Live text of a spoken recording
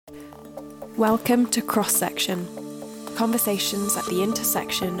Welcome to Cross Section, conversations at the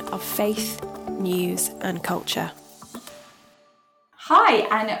intersection of faith, news and culture. Hi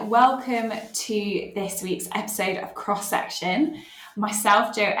and welcome to this week's episode of Cross Section.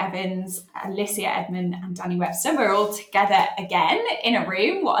 Myself, Jo Evans, Alicia Edmond and Danny Webster, we're all together again in a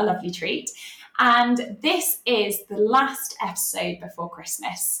room. What a lovely treat. And this is the last episode before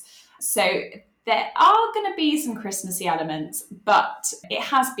Christmas. So there are going to be some Christmassy elements, but it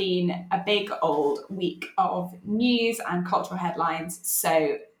has been a big old week of news and cultural headlines.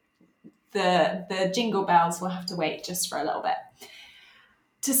 So the jingle bells will have to wait just for a little bit.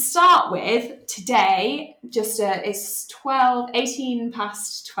 To start with, today, it's 18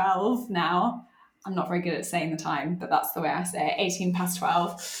 past 12 now. I'm not very good at saying the time, but that's the way I say it, 18 past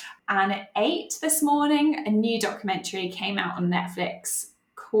 12. And at 8 this morning, a new documentary came out on Netflix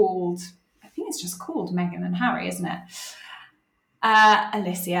called, I think it's just called Meghan and Harry, isn't it?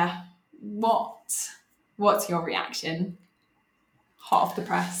 Alicia, what's your reaction? Hot off the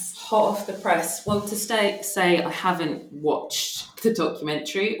press. Hot off the press. Well, to say I haven't watched the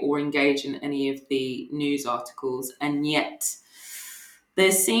documentary or engaged in any of the news articles, and yet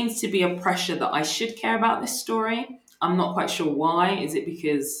there seems to be a pressure that I should care about this story. I'm not quite sure why. Is it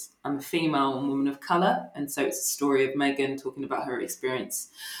because I'm a female and woman of colour, and so it's a story of Meghan talking about her experience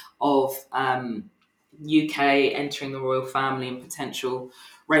of UK entering the royal family and potential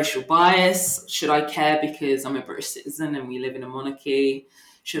racial bias? Should I care because I'm a British citizen and we live in a monarchy?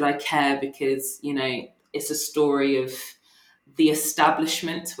 Should I care because, it's a story of the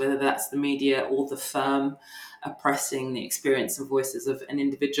establishment, whether that's the media or the firm, oppressing the experience and voices of an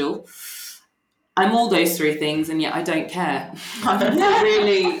individual? I'm all those three things, and yet I don't care. I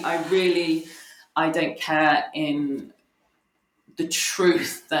don't care in the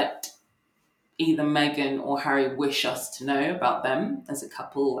truth that either Meghan or Harry wish us to know about them as a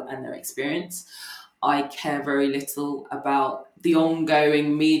couple and their experience. I care very little about the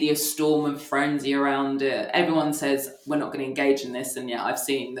ongoing media storm and frenzy around it. Everyone says we're not going to engage in this, and yet I've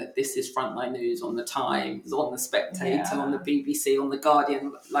seen that this is frontline news on the Times, on the Spectator, on the BBC, on the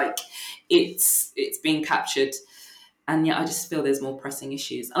Guardian. Like it's being captured, and yet I just feel there's more pressing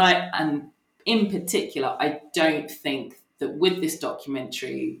issues. And in particular, I don't think that with this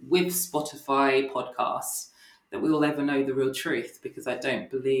documentary, with Spotify podcasts, that we will ever know the real truth, because I don't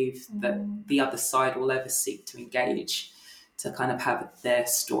believe that the other side will ever seek to engage to kind of have their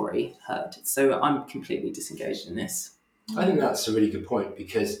story heard. So I'm completely disengaged in this. I think that's a really good point,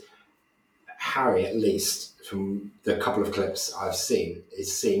 because Harry, at least from the couple of clips I've seen,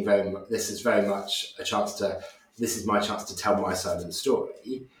 is seeing this is very much this is my chance to tell my side of the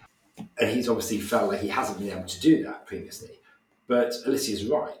story. And he's obviously felt like he hasn't been able to do that previously. But Alicia's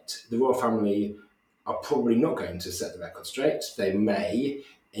right. The royal family are probably not going to set the record straight. They may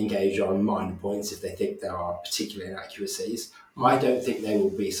engage on minor points if they think there are particular inaccuracies. I don't think they will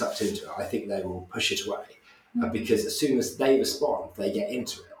be sucked into it. I think they will push it away because as soon as they respond, they get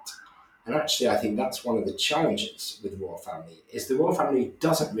into it. And actually, I think that's one of the challenges with the royal family, is the royal family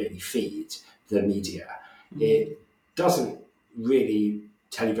doesn't really feed the media. It doesn't really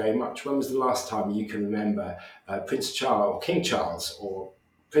tell you very much. When was the last time you can remember Prince Charles or King Charles or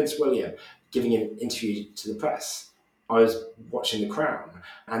Prince William giving an interview to the press? I was watching The Crown,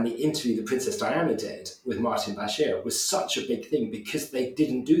 and the interview that Princess Diana did with Martin Bashir was such a big thing because they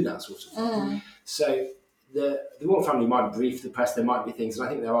didn't do that sort of thing. So the royal family might brief the press, there might be things, and I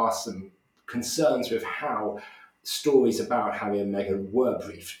think there are some concerns with how stories about Harry and Meghan were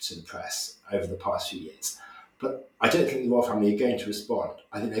briefed to the press over the past few years. But I don't think the royal family are going to respond.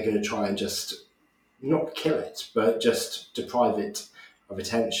 I think they're going to try and just not kill it, but just deprive it of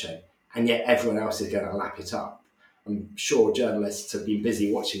attention. And yet everyone else is going to lap it up. I'm sure journalists have been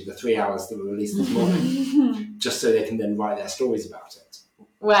busy watching the 3 hours that were released this morning just so they can then write their stories about it.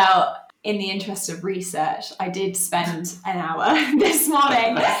 Well, in the interest of research, I did spend an hour this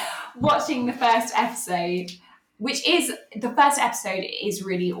morning watching the first episode, the first episode is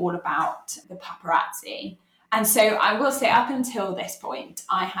really all about the paparazzi. And so I will say, up until this point,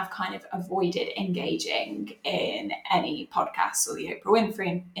 I have kind of avoided engaging in any podcasts or the Oprah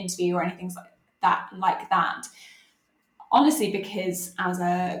Winfrey interview or anything like that. Honestly, because as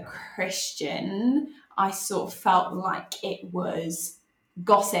a Christian, I sort of felt like it was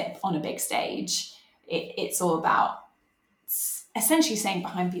gossip on a big stage. It's all about essentially saying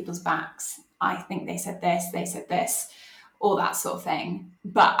behind people's backs, I think they said this, all that sort of thing.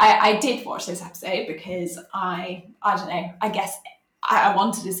 But I did watch this episode because I don't know, I guess I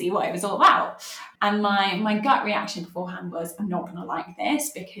wanted to see what it was all about. And my gut reaction beforehand was, I'm not going to like this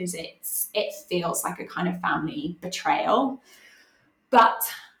because it feels like a kind of family betrayal. But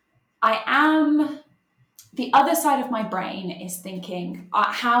The other side of my brain is thinking,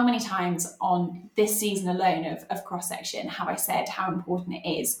 how many times on this season alone of Cross Section have I said how important it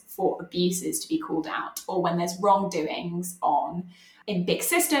is for abuses to be called out, or when there's wrongdoings in big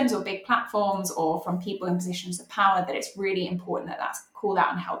systems or big platforms or from people in positions of power, that it's really important that that's called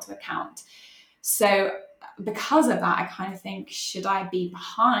out and held to account. So because of that, I kind of think, should I be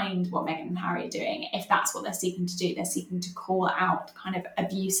behind what Meghan and Harry are doing if that's what they're seeking to do? They're seeking to call out kind of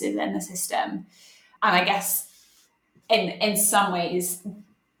abuses in the system. And I guess in some ways,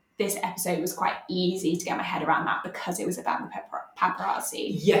 this episode was quite easy to get my head around that because it was about the paparazzi.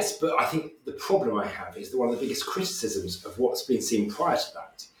 Yes, but I think the problem I have is that one of the biggest criticisms of what's been seen prior to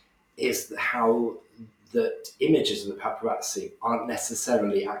that is how the images of the paparazzi aren't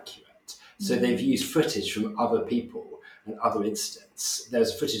necessarily accurate. So they've used footage from other people and other incidents.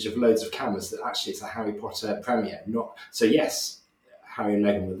 There's footage of loads of cameras that actually it's a Harry Potter premiere. So yes, Harry and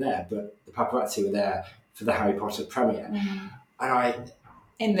Meghan were there, but the paparazzi were there for the Harry Potter premiere. And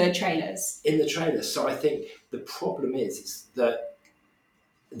in the trailers. So I think the problem is that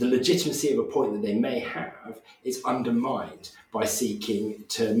the legitimacy of a point that they may have is undermined by seeking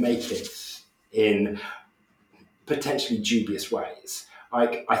to make it in potentially dubious ways.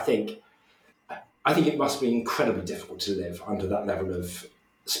 I think it must be incredibly difficult to live under that level of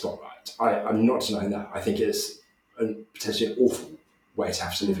spotlight. I'm not denying that. I think it's potentially an awful way to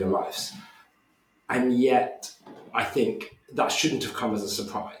have to live your lives. And yet, I think that shouldn't have come as a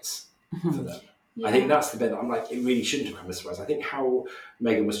surprise for them. Yeah. I think that's the bit that I'm like, it really shouldn't have come as a surprise. I think how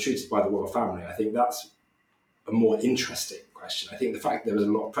Meghan was treated by the royal family, I think that's a more interesting question. I think the fact that there was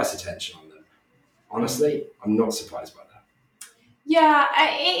a lot of press attention on them, honestly, I'm not surprised by that. Yeah,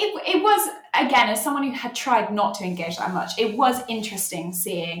 it was, again, as someone who had tried not to engage that much, it was interesting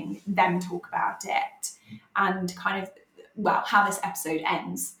seeing them talk about it and kind of, well, how this episode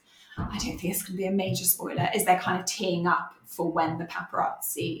ends. I don't think it's going to be a major spoiler, is they're kind of teeing up for when the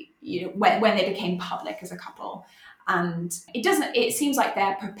paparazzi, when they became public as a couple. And it seems like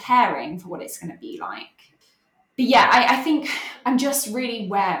they're preparing for what it's going to be like. But yeah, I think I'm just really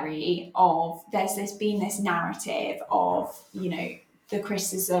wary of there's been this narrative of, the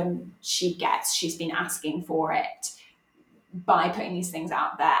criticism she gets, she's been asking for it by putting these things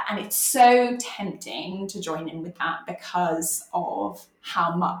out there. And it's so tempting to join in with that because of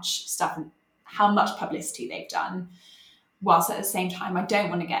how much publicity they've done. Whilst at the same time, I don't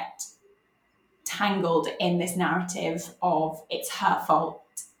want to get tangled in this narrative of it's her fault,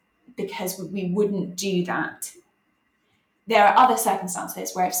 because we wouldn't do that. There are other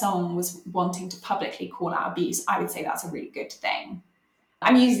circumstances where if someone was wanting to publicly call out abuse, I would say that's a really good thing.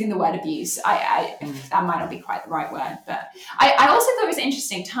 I'm using the word abuse. That might not be quite the right word, but I also thought it was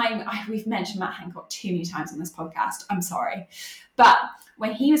interesting. We've mentioned Matt Hancock too many times on this podcast. I'm sorry. But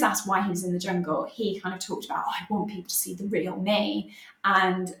when he was asked why he was in the jungle, he kind of talked about, I want people to see the real me.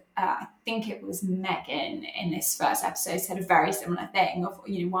 And I think it was Meghan in this first episode said a very similar thing of,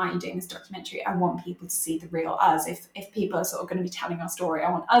 why are you doing this documentary? I want people to see the real us. If people are sort of going to be telling our story,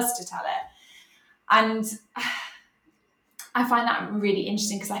 I want us to tell it. And I find that really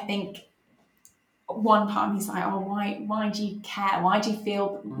interesting because I think one part of me is like, why do you care? Why do you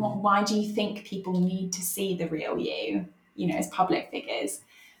feel, why do you think people need to see the real you, as public figures?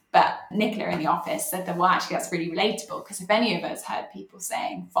 But Nicola in the office said that, well, actually that's really relatable, because if any of us heard people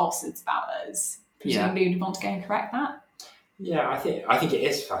saying falsehoods about us, presumably we'd want to go and correct that. Yeah, I think it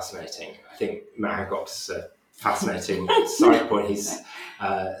is fascinating. I think Matt Hancock's fascinating side point. He's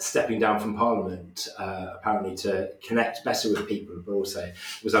stepping down from Parliament, apparently to connect better with people, but also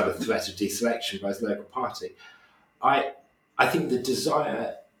was under threat of deselection by his local party. I think the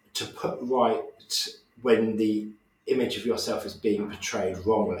desire to put right when the image of yourself is being portrayed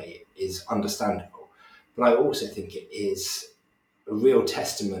wrongly is understandable. But I also think it is a real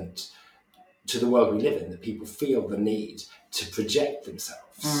testament to the world we live in, that people feel the need to project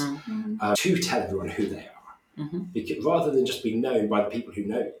themselves, to tell everyone who they are. Because rather than just be known by the people who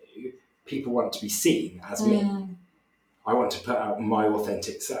know you, people want to be seen as me. I want to put out my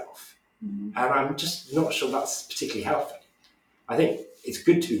authentic self. And I'm just not sure that's particularly healthy. I think it's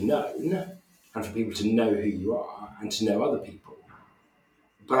good to be known and for people to know who you are and to know other people.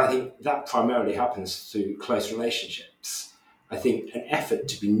 But I think that primarily happens through close relationships. I think an effort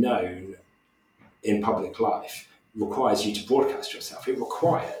to be known in public life requires you to broadcast yourself. It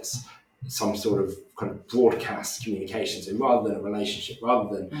requires some sort of kind of broadcast communications, and rather than a relationship, rather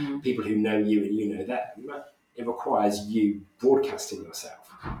than people who know you and you know them, it requires you broadcasting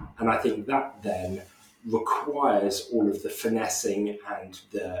yourself. And I think that then requires all of the finessing and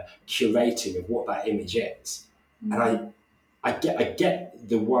the curating of what that image is. And I get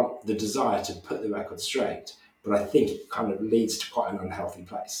the desire to put the record straight, but I think it kind of leads to quite an unhealthy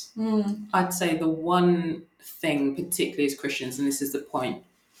place. I'd say the one thing, particularly as Christians, and this is the point,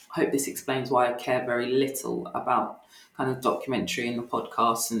 I hope this explains why I care very little about kind of documentary and the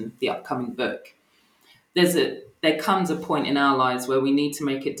podcast and the upcoming book. There comes a point in our lives where we need to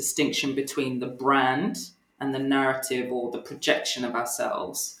make a distinction between the brand and the narrative or the projection of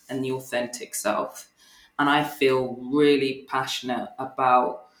ourselves and the authentic self. And I feel really passionate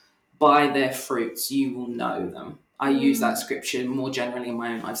about, by their fruits you will know them. I use that scripture more generally in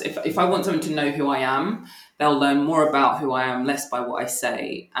my own lives. If I want someone to know who I am, they'll learn more about who I am, less by what I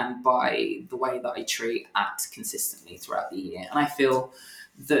say and by the way that I act consistently throughout the year. And I feel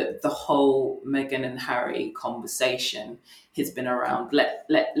that the whole Meghan and Harry conversation has been around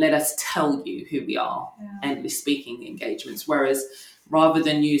let us tell you who we are, endlessly speaking engagements. Whereas rather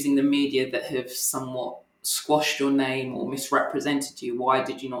than using the media that have somewhat squashed your name or misrepresented you, why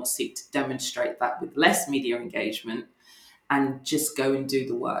did you not seek to demonstrate that with less media engagement and just go and do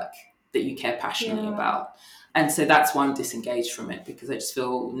the work that you care passionately about? And so that's why I'm disengaged from it, because I just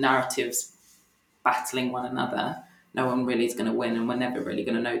feel narratives battling one another, no one really is going to win, and we're never really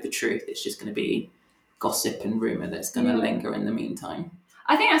going to know the truth. It's just going to be gossip and rumour that's going to linger in the meantime.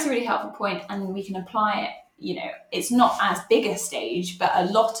 I think that's a really helpful point, and we can apply it. You know, it's not as big a stage, but a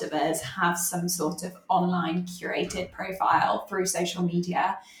lot of us have some sort of online curated profile through social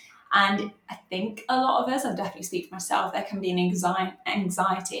media. And I think a lot of us, I'll definitely speak for myself, there can be an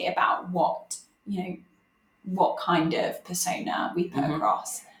anxiety about what kind of persona we put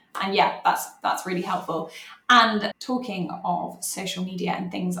across. And yeah, that's really helpful. And talking of social media and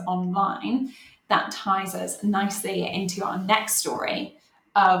things online, that ties us nicely into our next story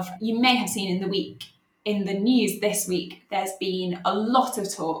of, you may have seen in the news this week, there's been a lot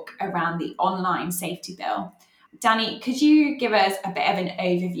of talk around the online safety bill. Danny, could you give us a bit of an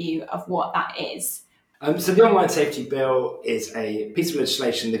overview of what that is? So the online safety bill is a piece of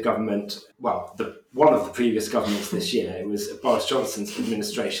legislation the government, one of the previous governments this year, it was Boris Johnson's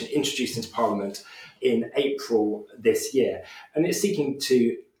administration, introduced into Parliament in April this year. And it's seeking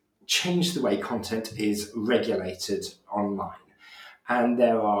to change the way content is regulated online. And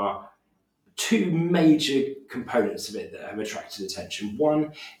there are two major components of it that have attracted attention.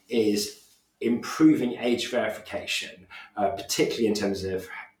 One is improving age verification, particularly in terms of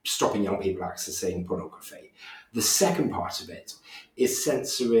stopping young people accessing pornography. The second part of it is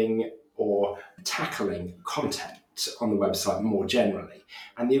censoring or tackling content on the website more generally.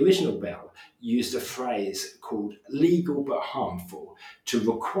 And the original bill used a phrase called legal but harmful to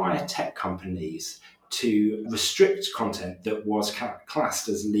require tech companies to restrict content that was classed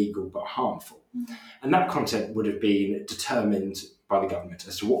as legal but harmful. And that content would have been determined by the government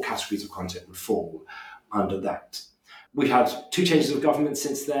as to what categories of content would fall under that. We've had two changes of government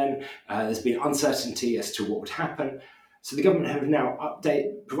since then. There's been uncertainty as to what would happen. So the government have now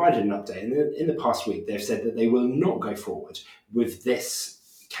provided an update. And in the past week, they've said that they will not go forward with this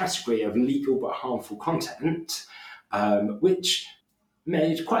category of legal but harmful content, which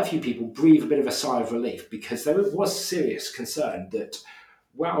made quite a few people breathe a bit of a sigh of relief, because there was serious concern that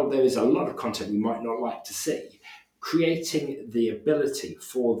while there is a lot of content we might not like to see, creating the ability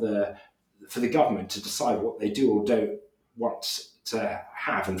for the government to decide what they do or don't want to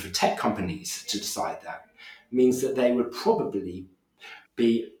have, and for tech companies to decide that, means that they would probably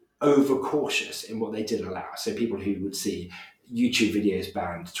be overcautious in what they did allow. So people who would see YouTube videos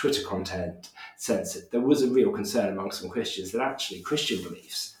banned, Twitter content censored. There was a real concern among some Christians that actually Christian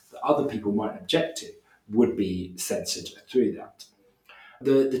beliefs that other people might object to would be censored through that.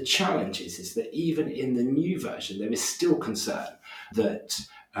 The challenge is that even in the new version, there is still concern that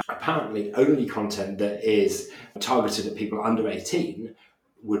apparently only content that is targeted at people under 18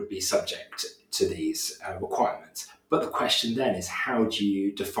 would be subject to these requirements. But the question then is, how do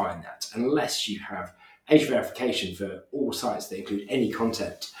you define that? Unless you have age verification for all sites that include any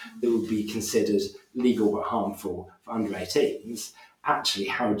content that would be considered legal but harmful for under 18s, actually,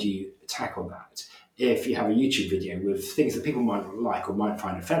 how do you tackle that? If you have a YouTube video with things that people might not like or might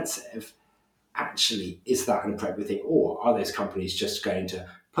find offensive, actually, is that an appropriate thing? Or are those companies just going to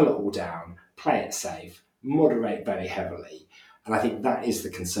pull it all down, play it safe, moderate very heavily? And I think that is the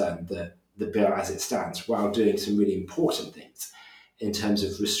concern, that the bill as it stands, while doing some really important things in terms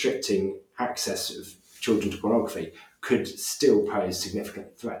of restricting access of children to pornography, could still pose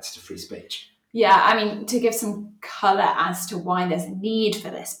significant threats to free speech. Yeah, I mean, to give some colour as to why there's a need for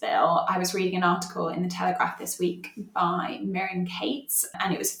this bill, I was reading an article in the Telegraph this week by Miriam Cates,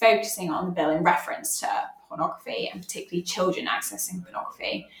 and it was focusing on the bill in reference to pornography, and particularly children accessing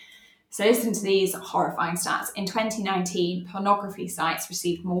pornography. So listen to these horrifying stats. In 2019, pornography sites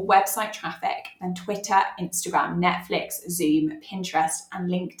received more website traffic than Twitter, Instagram, Netflix, Zoom, Pinterest,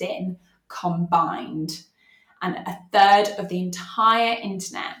 and LinkedIn combined. And a third of the entire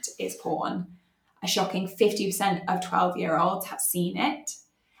internet is porn. A shocking 50% of 12-year-olds have seen it.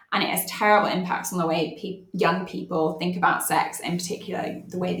 And it has terrible impacts on the way young people think about sex, in particular,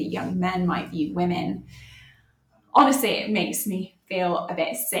 the way that young men might view women. Honestly, it makes me feel a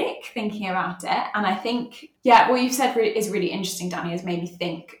bit sick thinking about it. And I think, what you've said is really interesting, Danny, has made me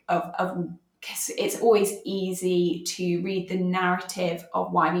think of because it's always easy to read the narrative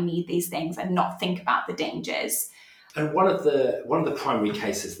of why we need these things and not think about the dangers. And one of the primary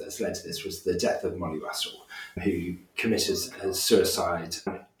cases that's led to this was the death of Molly Russell, who committed suicide.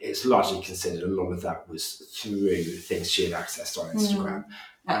 It's largely considered a lot of that was through things she had accessed on Instagram.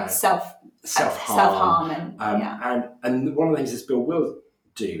 Self-harm. And one of the things this bill will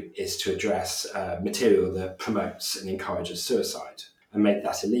do is to address material that promotes and encourages suicide and make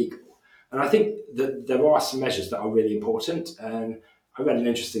that illegal. And I think that there are some measures that are really important. And I read an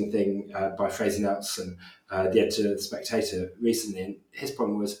interesting thing by Fraser Nelson, the editor of The Spectator, recently, and his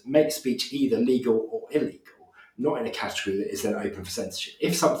point was make speech either legal or illegal, not in a category that is then open for censorship.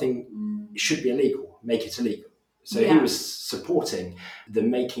 If something should be illegal, make it illegal. So he was supporting the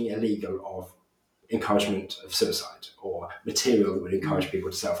making illegal of encouragement of suicide or material that would encourage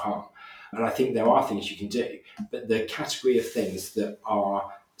people to self-harm. And I think there are things you can do, but the category of things that are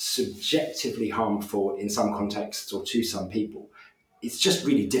subjectively harmful in some contexts or to some people, it's just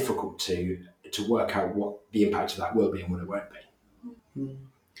really difficult to work out what the impact of that will be and what it won't be.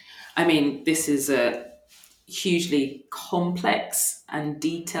 I mean, this is a hugely complex and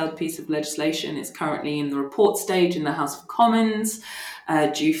detailed piece of legislation. It's currently in the report stage in the House of Commons,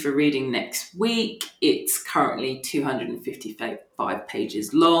 due for reading next week. It's currently 255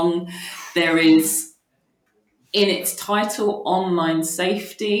 pages long. There is, in its title, online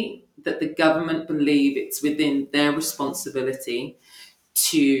safety, that the government believe it's within their responsibility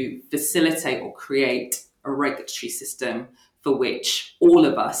to facilitate or create a regulatory system for which all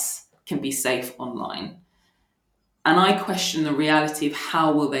of us can be safe online. And I question the reality of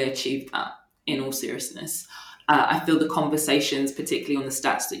how will they achieve that, in all seriousness. I feel the conversations, particularly on the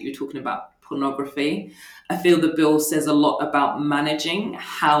stats that you were talking about, pornography, I feel the bill says a lot about managing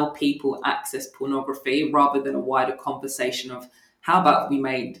how people access pornography rather than a wider conversation of how about we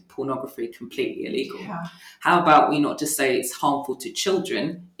made pornography completely illegal? Yeah. How about we not just say it's harmful to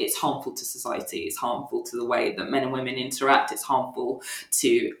children, it's harmful to society, it's harmful to the way that men and women interact, it's harmful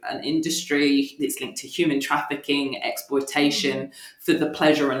to an industry, it's linked to human trafficking, exploitation for the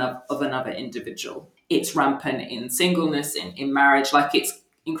pleasure of another individual. It's rampant in singleness, in marriage, like it's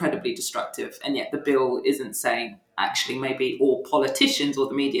incredibly destructive. And yet the bill isn't saying, actually, maybe all politicians or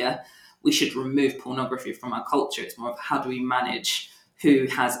the media, we should remove pornography from our culture. It's more of how do we manage who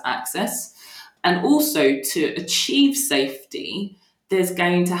has access. And also to achieve safety, there's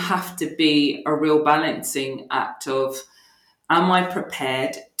going to have to be a real balancing act of, am I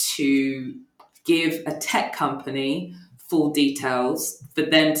prepared to give a tech company full details for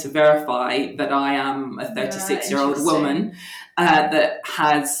them to verify that I am a 36-year-old woman that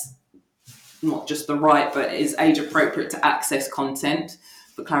has not just the right, but is age appropriate to access content.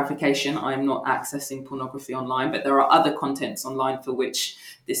 For clarification, I'm not accessing pornography online, but there are other contents online for which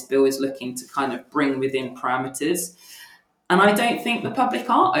this bill is looking to kind of bring within parameters. And I don't think the public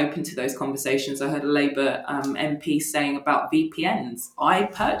are open to those conversations. I heard a Labour MP saying about VPNs. I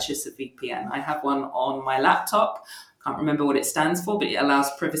purchase a VPN. I have one on my laptop. Can't remember what it stands for, but it allows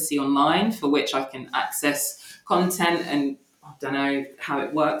privacy online for which I can access content, and I don't know how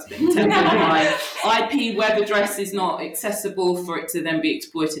it works, but in terms of my IP web address is not accessible for it to then be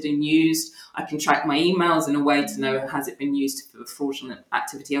exploited and used. I can track my emails in a way to know has it been used for fraudulent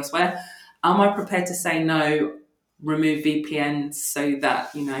activity elsewhere. Am I prepared to say no, remove VPNs so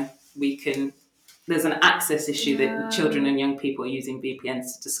that, we can... There's an access issue that children and young people are using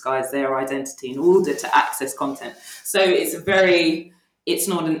VPNs to disguise their identity in order to access content. So it's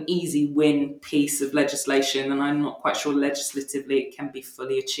not an easy win piece of legislation, and I'm not quite sure legislatively it can be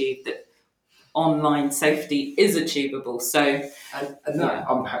fully achieved that online safety is achievable. So, and that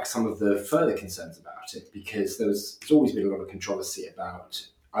unpacks some of the further concerns about it, because there's always been a lot of controversy about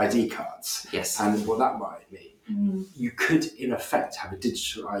ID cards, and what that might mean. You could, in effect, have a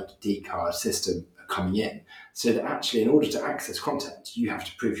digital ID card system coming in, so that actually, in order to access content, you have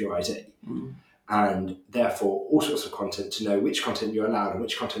to prove your ID. And therefore all sorts of content to know which content you're allowed and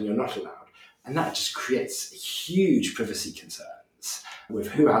which content you're not allowed. And that just creates huge privacy concerns with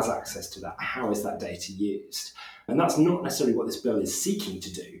who has access to that, how is that data used. And that's not necessarily what this bill is seeking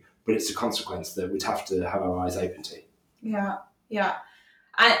to do, but it's a consequence that we'd have to have our eyes open to. Yeah.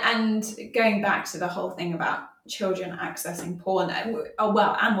 And going back to the whole thing about children accessing porn, and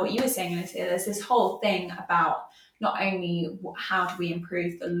what you were saying, Alicia, there's this whole thing about not only how do we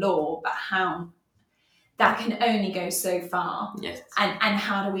improve the law, but how that can only go so far. Yes. And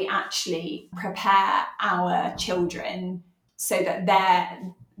how do we actually prepare our children so that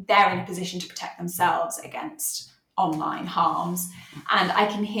they're in a position to protect themselves against online harms. And I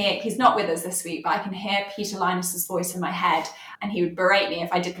can hear, he's not with us this week, but I can hear Peter Linus's voice in my head, and he would berate me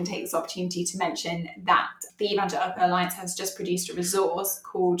if I didn't take this opportunity to mention that the Evangelical Alliance has just produced a resource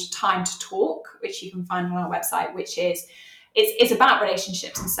called Time to Talk, which you can find on our website, which is it's about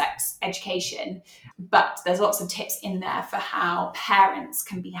relationships and sex education, but there's lots of tips in there for how parents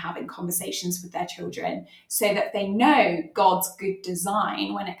can be having conversations with their children so that they know God's good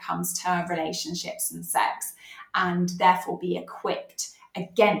design when it comes to relationships and sex, and therefore be equipped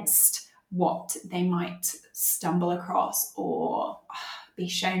against what they might stumble across or be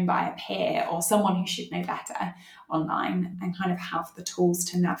shown by a peer or someone who should know better online, and kind of have the tools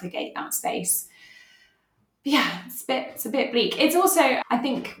to navigate that space. Yeah, it's a bit bleak. It's also, I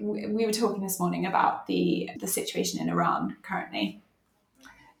think we were talking this morning about the situation in Iran currently.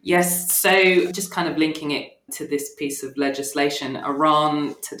 Yes, so just kind of linking it to this piece of legislation,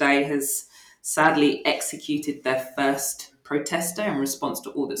 Iran today has sadly executed their first protester in response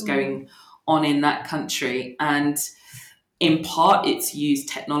to all that's going on in that country. And in part, it's used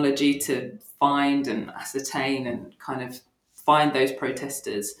technology to find and ascertain and kind of find those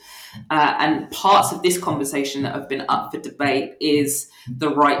protesters. And parts of this conversation that have been up for debate is the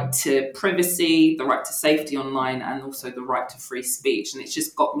right to privacy, the right to safety online, and also the right to free speech. And it's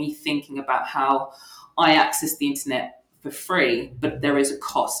just got me thinking about how I access the internet for free, but there is a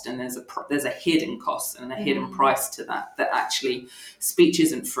cost, and there's a hidden cost and a hidden price to that actually speech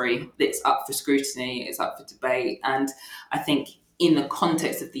isn't free. It's up for scrutiny, it's up for debate. And I think in the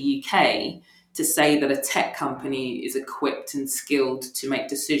context of the UK, to say that a tech company is equipped and skilled to make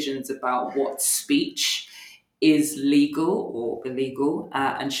decisions about what speech is legal or illegal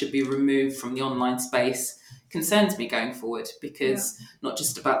and should be removed from the online space concerns me going forward, because not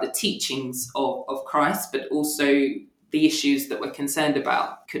just about the teachings of Christ, but also the issues that we're concerned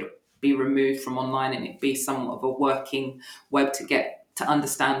about could be removed from online, and it be somewhat of a working web to get to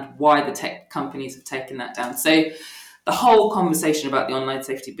understand why the tech companies have taken that down. So the whole conversation about the online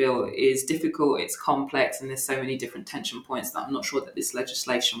safety bill is difficult, it's complex, and there's so many different tension points that I'm not sure that this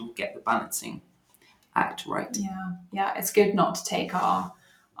legislation will get the balancing act right. Yeah, it's good not to take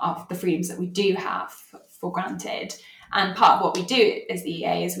the freedoms that we do have for granted. And part of what we do as the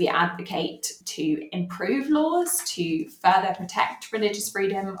EA is we advocate to improve laws to further protect religious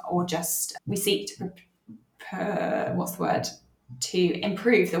freedom, or just we seek to to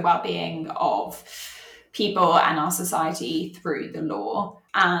improve the well-being of people and our society through the law.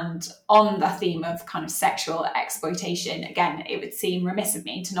 And on the theme of kind of sexual exploitation, again, it would seem remiss of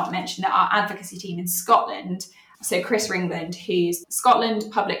me to not mention that our advocacy team in Scotland, so Chris Ringland, who's Scotland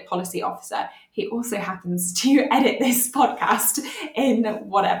Public Policy Officer, he also happens to edit this podcast in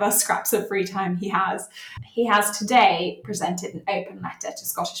whatever scraps of free time he has. He has today presented an open letter to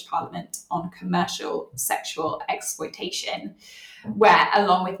Scottish Parliament on commercial sexual exploitation, where,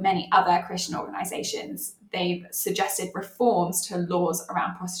 along with many other Christian organisations, they've suggested reforms to laws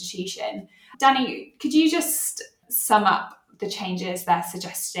around prostitution. Danny, could you just sum up the changes they're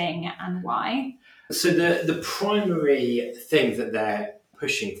suggesting and why? So the primary thing that they're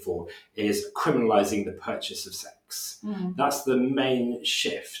pushing for is criminalising the purchase of sex. That's the main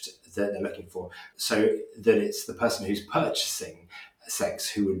shift that they're looking for, so that it's the person who's purchasing sex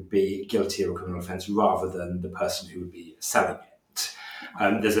who would be guilty of a criminal offence rather than the person who would be selling it.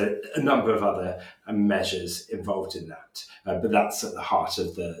 There's a number of other measures involved in that, but that's at the heart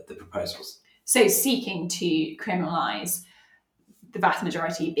of the proposals. So seeking to criminalise, the vast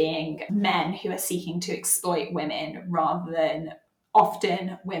majority being men who are seeking to exploit women, rather than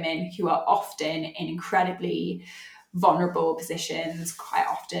often women who are often in incredibly vulnerable positions, quite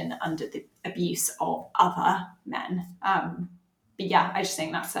often under the abuse of other men. But yeah, I just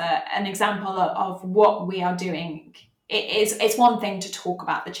think that's an example of what we are doing. It's one thing to talk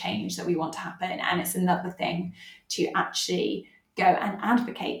about the change that we want to happen, and it's another thing to actually go and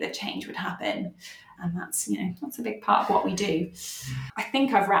advocate that change would happen. And that's a big part of what we do. I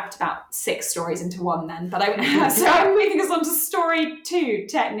think I've wrapped about 6 stories into one then, but so I'm moving us on to story 2,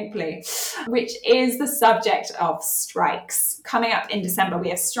 technically, which is the subject of strikes. Coming up in December, we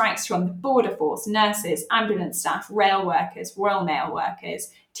have strikes from the Border Force, nurses, ambulance staff, rail workers, Royal Mail workers,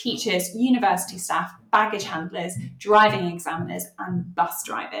 teachers, university staff, baggage handlers, driving examiners, and bus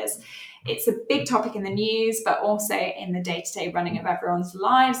drivers. It's a big topic in the news, but also in the day-to-day running of everyone's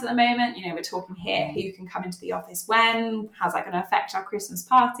lives at the moment. You know, we're talking here, who can come into the office when, how's that going to affect our Christmas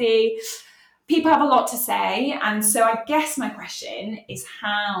party? People have a lot to say. And so I guess my question is,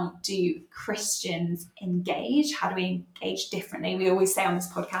 how do Christians engage? How do we engage differently? We always say on this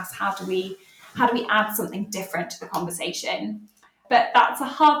podcast, how do we add something different to the conversation? But that's a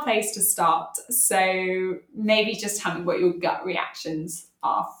hard place to start. So maybe just tell me what your gut reactions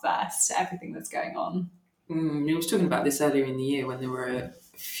are first to everything that's going on. I was talking about this earlier in the year when there were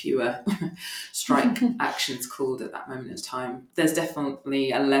fewer strike actions called at that moment in time. There's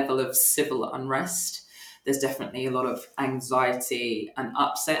definitely a level of civil unrest. There's definitely a lot of anxiety and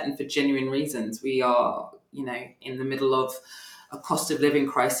upset, and for genuine reasons. We are, in the middle of a cost of living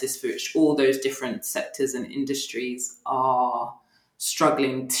crisis for which all those different sectors and industries are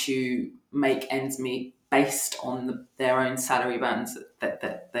struggling to make ends meet based on their own salary bands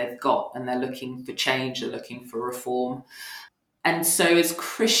that they've got, and they're looking for change, they're looking for reform. And so as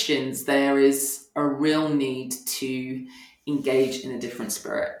Christians, there is a real need to engage in a different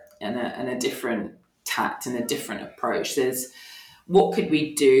spirit and a different tact and a different approach. There's, what could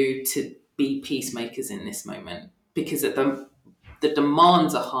we do to be peacemakers in this moment? Because the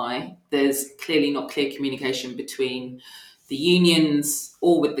demands are high. There's clearly not clear communication between the unions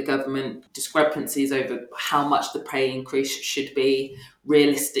or with the government, discrepancies over how much the pay increase should be.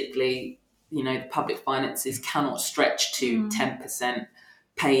 Realistically, the public finances cannot stretch to 10%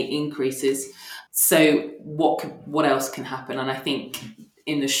 pay increases. So what else can happen? And I think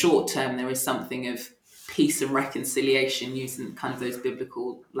in the short term, there is something of peace and reconciliation, using kind of those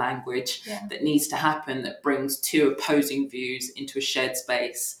biblical language, that needs to happen, that brings two opposing views into a shared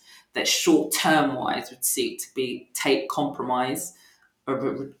space that short-term wise would seek to take compromise or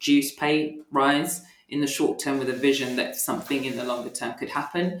reduce pay rise in the short term, with a vision that something in the longer term could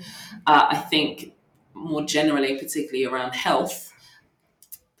happen. I think more generally, particularly around health,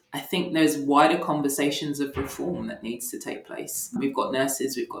 I think there's wider conversations of reform that needs to take place. We've got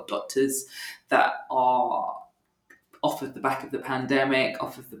nurses, we've got doctors that are off of the back of the pandemic,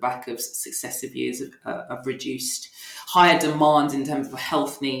 off of the back of successive years of reduced higher demand in terms of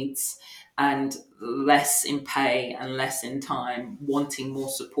health needs, and less in pay and less in time, wanting more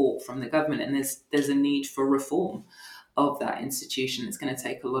support from the government. And there's a need for reform of that institution. It's going to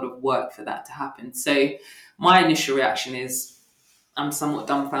take a lot of work for that to happen. So my initial reaction is, I'm somewhat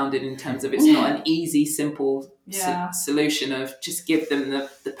dumbfounded in terms of it's not an easy, simple solution of just give them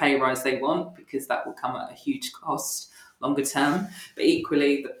the pay rise they want, because that will come at a huge cost longer term. But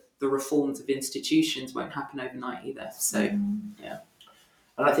equally, the reforms of institutions won't happen overnight either. So,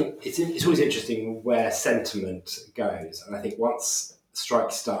 And I think it's always interesting where sentiment goes. And I think once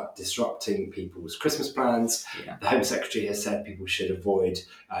strikes start disrupting people's Christmas plans, the Home Secretary has said people should avoid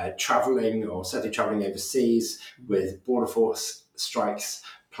travelling, or certainly travelling overseas, with border force strikes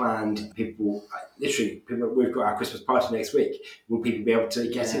planned. People, we've got our Christmas party next week. Will people be able to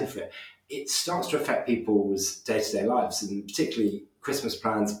get in for it? It starts to affect people's day-to-day lives, and particularly Christmas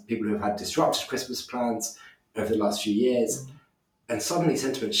plans, people who have had disrupted Christmas plans over the last few years. And suddenly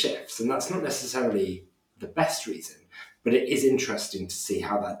sentiment shifts, and that's not necessarily the best reason, but it is interesting to see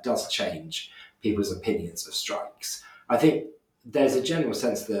how that does change people's opinions of strikes. I think there's a general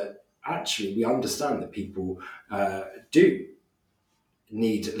sense that actually we understand that people do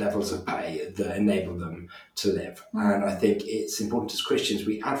need levels of pay that enable them to live. And I think it's important as Christians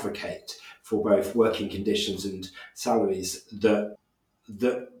we advocate for both working conditions and salaries that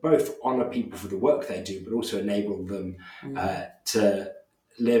both honour people for the work they do, but also enable them to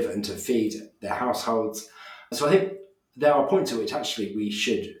live and to feed their households. So I think there are points at which actually we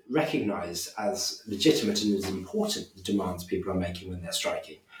should recognise as legitimate and as important the demands people are making when they're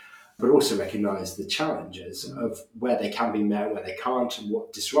striking, but also recognise the challenges of where they can be met, where they can't, and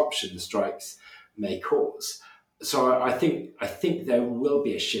what disruption the strikes may cause. So I think there will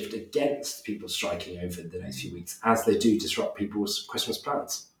be a shift against people striking over the next few weeks as they do disrupt people's Christmas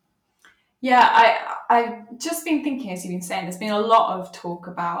plans. Yeah, I've just been thinking, as you've been saying, there's been a lot of talk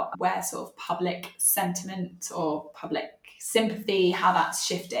about where sort of public sentiment or public sympathy, how that's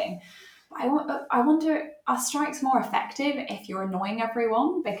shifting. I wonder, are strikes more effective if you're annoying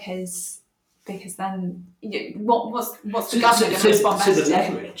everyone? Because then what's the government going to respond best to? The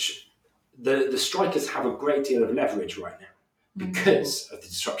leverage. The strikers have a great deal of leverage right now because of the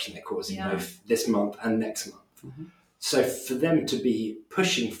disruption they're causing both this month and next month. So for them to be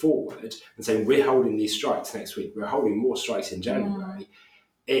pushing forward and saying, we're holding these strikes next week, we're holding more strikes in January,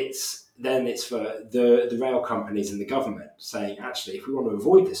 then it's for the rail companies and the government saying, actually, if we want to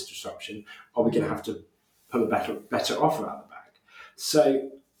avoid this disruption, are we going to have to pull a better offer out of the bag?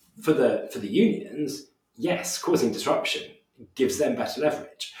 So for the unions, yes, causing disruption gives them better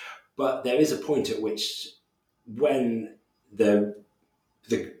leverage, but there is a point at which, when the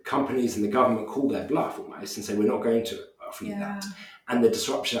companies and the government call their bluff almost and say, we're not going to offer you that, and the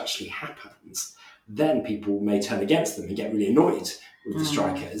disruption actually happens, then people may turn against them and get really annoyed with the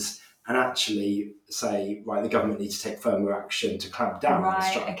strikers and actually say, right, the government needs to take firmer action to clamp down on the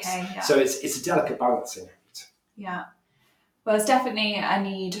strikes. So it's a delicate balancing act. Yeah. Well, there's definitely a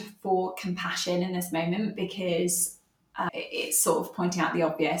need for compassion in this moment, because it's sort of pointing out the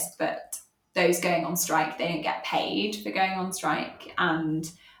obvious, but those going on strike, they don't get paid for going on strike. And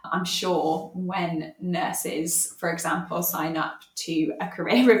I'm sure when nurses, for example, sign up to a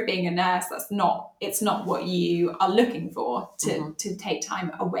career of being a nurse, it's not what you are looking for, to take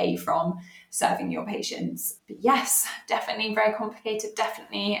time away from serving your patients. But yes, definitely very complicated,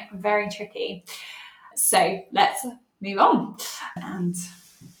 definitely very tricky. So let's move on. And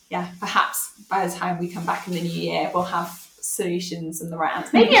yeah, perhaps by the time we come back in the new year, we'll have solutions and the right answer.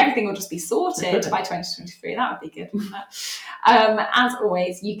 Maybe everything will just be sorted by 2023. That would be good, wouldn't it? As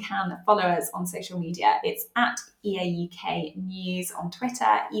always, you can follow us on social media. It's at EAUK News on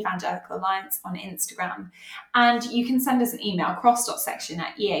Twitter, Evangelical Alliance on Instagram, and you can send us an email,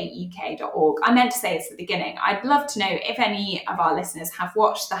 cross.section@eauk.org. I meant to say this at the beginning. I'd love to know if any of our listeners have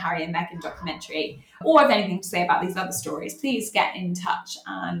watched the Harry and Meghan documentary, or have anything to say about these other stories. Please get in touch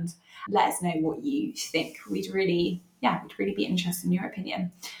and let us know what you think. We'd really be interested in your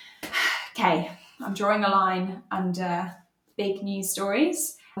opinion. Okay, I'm drawing a line under big news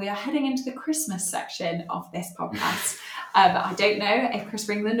stories. We are heading into the Christmas section of this podcast. I don't know if Chris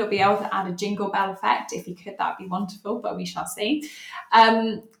Ringland will be able to add a jingle bell effect. If he could, that'd be wonderful, but we shall see.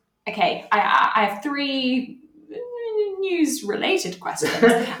 Okay, I have 3 news-related questions,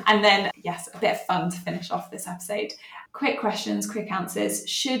 and then, yes, a bit of fun to finish off this episode. Quick questions, quick answers.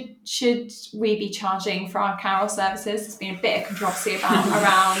 Should we be charging for our carol services? There's been a bit of controversy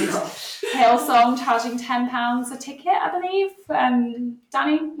around Hillsong charging £10 a ticket, I believe.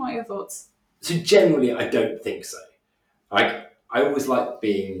 Danny, what are your thoughts? So generally, I don't think so. I always like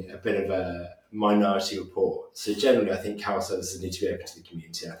being a bit of a minority report. So generally, I think carol services need to be open to the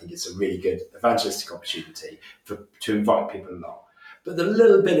community. I think it's a really good evangelistic opportunity to invite people along. But the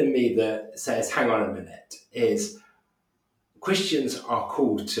little bit of me that says, hang on a minute, is Christians are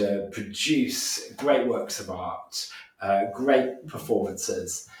called to produce great works of art, great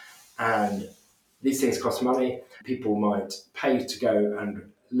performances, and these things cost money. People might pay to go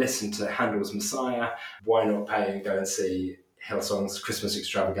and listen to Handel's Messiah. Why not pay and go and see Hillsong's Christmas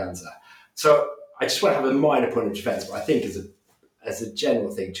extravaganza? So I just want to have a minor point of defence, but I think as a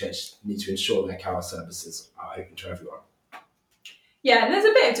general thing, churches need to ensure their carol services are open to everyone. Yeah, and there's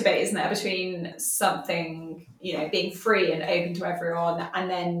a bit of debate, isn't there, between something, being free and open to everyone, and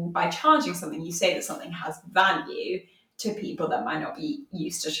then by charging something, you say that something has value to people that might not be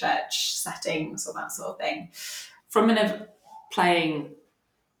used to church settings or that sort of thing. From playing...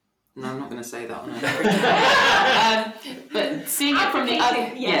 No, I'm not going to say that. But seeing it from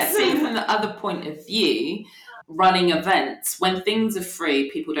the other point of view, running events, when things are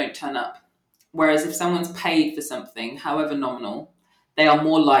free, people don't turn up. Whereas if someone's paid for something, however nominal, they are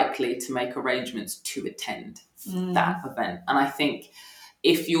more likely to make arrangements to attend that event. And I think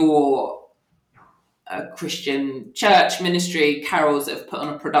if you're a Christian church ministry, carols that have put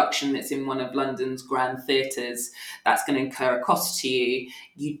on a production that's in one of London's grand theatres, that's going to incur a cost to you.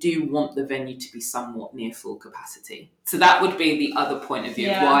 You do want the venue to be somewhat near full capacity. So that would be the other point of view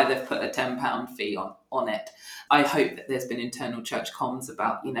of why they've put a £10 fee on it. I hope that there's been internal church comms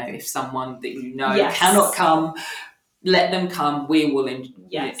about, if someone that cannot come, let them come. We will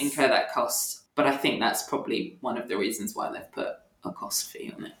incur that cost. But I think that's probably one of the reasons why they've put a cost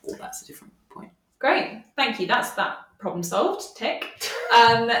fee on it. Or that's a different point. Great, thank you. That's that problem solved. Tick.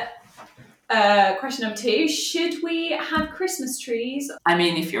 Question number 2, should we have Christmas trees? I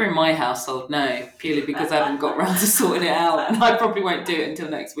mean, if you're in my household, no, purely because I haven't got around to sorting it out. And I probably won't do it until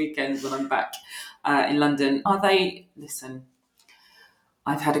next weekend when I'm back in London. Listen,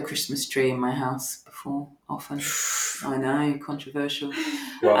 I've had a Christmas tree in my house before, often. I know, controversial.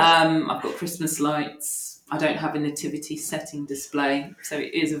 Wow. I've got Christmas lights. I don't have a nativity setting display. So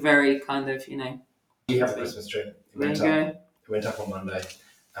it is a very kind of, We have a Christmas tree. It went up on Monday.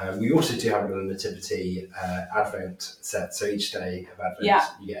 We also do have a little nativity Advent set. So each day of Advent,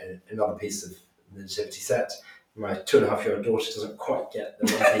 you get another piece of the nativity set. My 2.5-year-old daughter doesn't quite get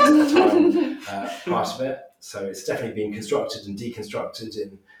the one piece at a time part of it. So it's definitely been constructed and deconstructed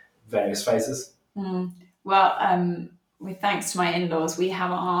in various phases. Well, with thanks to my in-laws, we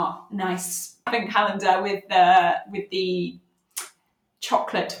have our nice advent calendar with the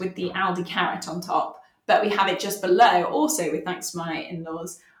chocolate with the Aldi carrot on top, but we have it just below, also with thanks to my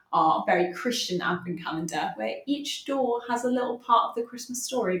in-laws, our very Christian advent calendar, where each door has a little part of the Christmas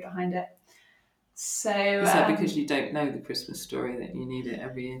story behind it. So is that because you don't know the Christmas story that you need it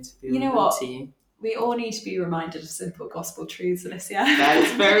every year to be you know revealed what? to you? We all need to be reminded of simple gospel truths, Alicia. That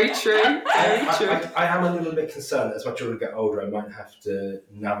is very true. Very true. I am a little bit concerned that as my children get older, I might have to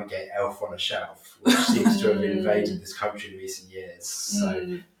navigate Elf on a Shelf, which seems to have invaded this country in recent years.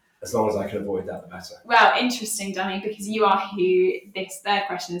 So as long as I can avoid that, the better. Well, interesting, Danny, because you are who this third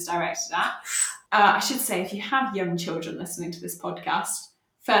question is directed at. I should say, if you have young children listening to this podcast,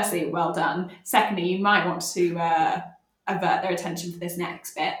 firstly, well done. Secondly, you might want to avert their attention for this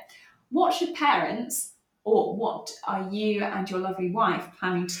next bit. What should parents, or what are you and your lovely wife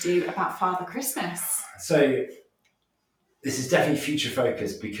planning to do about Father Christmas? So this is definitely future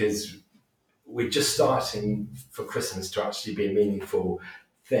focused because we're just starting for Christmas to actually be a meaningful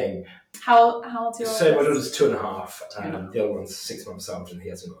thing. How old are you? So my daughter's 2.5, the other one's 6 months old and he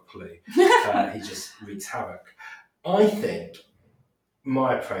hasn't got a clue. He just wreaks havoc. I think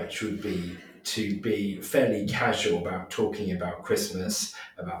my approach would be to be fairly casual about talking about Christmas,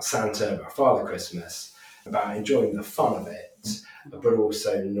 about Santa, about Father Christmas, about enjoying the fun of it, but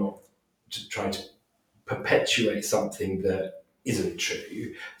also not trying to perpetuate something that isn't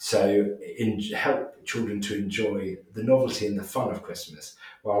true. So help children to enjoy the novelty and the fun of Christmas,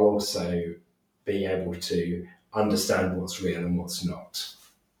 while also being able to understand what's real and what's not.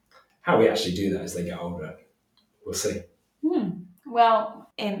 How we actually do that as they get older, we'll see. Well,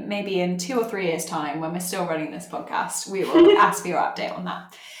 maybe in 2 or 3 years' time, when we're still running this podcast, we will ask for your update on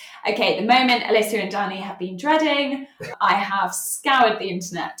that. Okay, the moment Alicia and Danny have been dreading, I have scoured the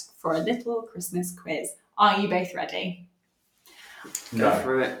internet for a little Christmas quiz. Are you both ready? Go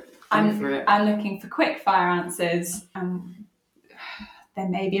for it. I'm looking for quick fire answers. There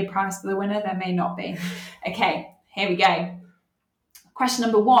may be a prize for the winner, there may not be. Okay, here we go. Question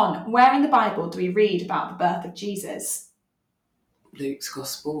number 1. Where in the Bible do we read about the birth of Jesus? Luke's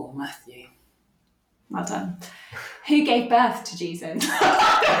Gospel or Matthew? Well done. Who gave birth to Jesus? No.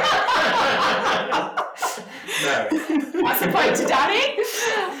 That's a point to Danny.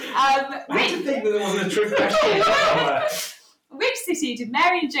 I didn't think that there wasn't a trick question somewhere. Which city did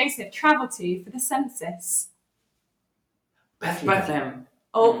Mary and Joseph travel to for the census? Bethlehem.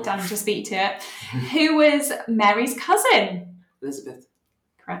 Oh, Dan just beat to it. Who was Mary's cousin? Elizabeth.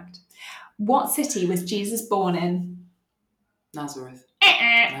 Correct. What city was Jesus born in? Nazareth.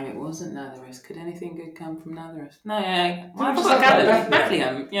 No, it wasn't Nazareth. Could anything good come from Nazareth? No,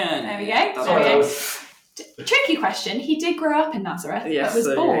 Bethlehem. Yeah. There we go. Tricky question. He did grow up in Nazareth, but was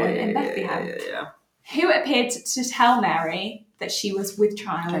born in Bethlehem. Yeah. Who appeared to tell Mary that she was with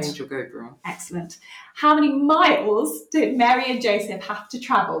child? Angel Gabriel. Excellent. How many miles did Mary and Joseph have to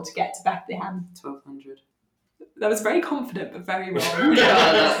travel to get to Bethlehem? 1,200. That was very confident, but very wrong.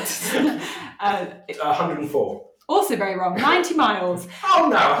 104. Also very wrong. 90 miles. Oh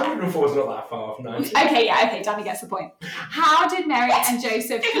no, 104 is not that far off 90. Okay, Danny gets the point. How did Mary and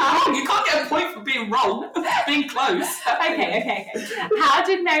Joseph... You can't get a point for being wrong. Being close. Okay. How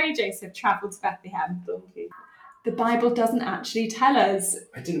did Mary and Joseph travel to Bethlehem? Donkey. The Bible doesn't actually tell us.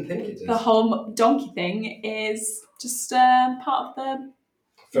 I didn't think it did. The whole donkey thing is just part of the...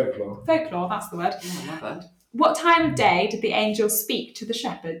 Folklore. Folklore, that's the word. Oh, my bad. What time of day did the angel speak to the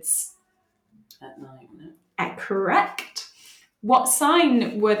shepherds? At night, wasn't it? Correct. What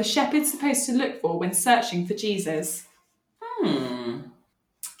sign were the shepherds supposed to look for when searching for Jesus?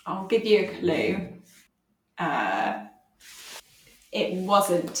 I'll give you a clue. It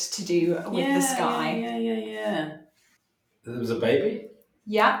wasn't to do with the sky. Yeah. There was a baby?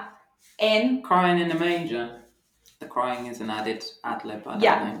 Yeah. In? Crying in the manger. The crying is an ad lib, I don't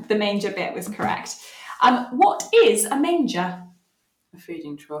know. The manger bit was correct. What is a manger? A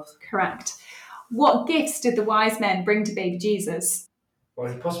feeding trough. Correct. What gifts did the wise men bring to baby Jesus? Well,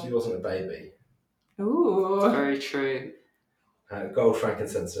 he possibly wasn't a baby. Ooh. Very true. Gold,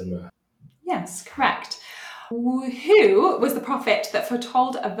 frankincense and myrrh. Yes, correct. Who was the prophet that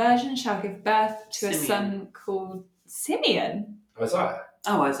foretold a virgin shall give birth to a son called Simeon? Isaiah.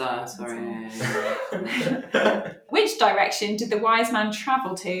 Oh, Isaiah, sorry. Which direction did the wise man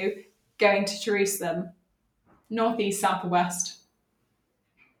travel to going to Jerusalem? North, east, south, or west?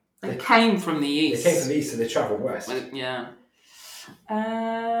 They came from the east. They came from the east and they travelled west. Well, yeah.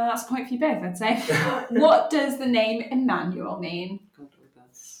 That's a point for you both, I'd say. What does the name Emmanuel mean? God with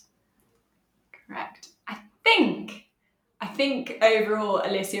us. Correct. I think think overall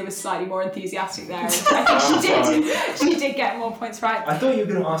Alicia was slightly more enthusiastic there. I think she did get more points right. I thought you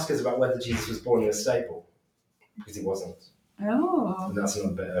were going to ask us about whether Jesus was born in a stable, because he wasn't. Oh. And that's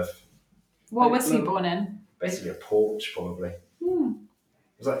another bit of... What was he born in? Basically a porch, probably. It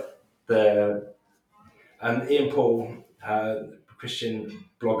was like the... Ian Paul, Christian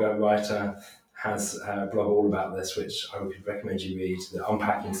blogger, writer, has a blog all about this, which I would recommend you read,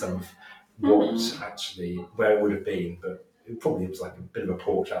 unpacking some of what actually, where it would have been, but it probably was like a bit of a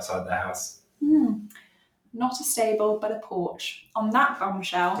porch outside their house. Not a stable, but a porch. On that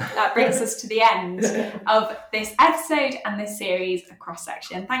bombshell, that brings us to the end of this episode and this series of Cross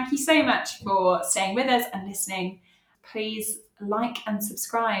Section. Thank you so much for staying with us and listening. Please like and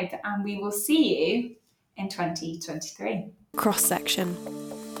subscribe, and we will see you in 2023. Cross Section.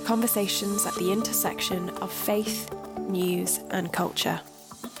 Conversations at the intersection of faith, news and culture.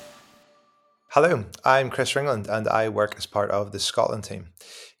 Hello, I'm Chris Ringland and I work as part of the Scotland team.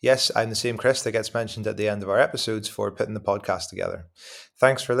 Yes, I'm the same Chris that gets mentioned at the end of our episodes for putting the podcast together.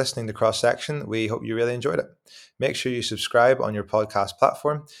 Thanks for listening to Cross Section. We hope you really enjoyed it. Make sure you subscribe on your podcast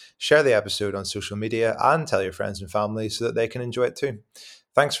platform, share the episode on social media and tell your friends and family so that they can enjoy it too.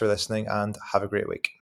 Thanks for listening and have a great week.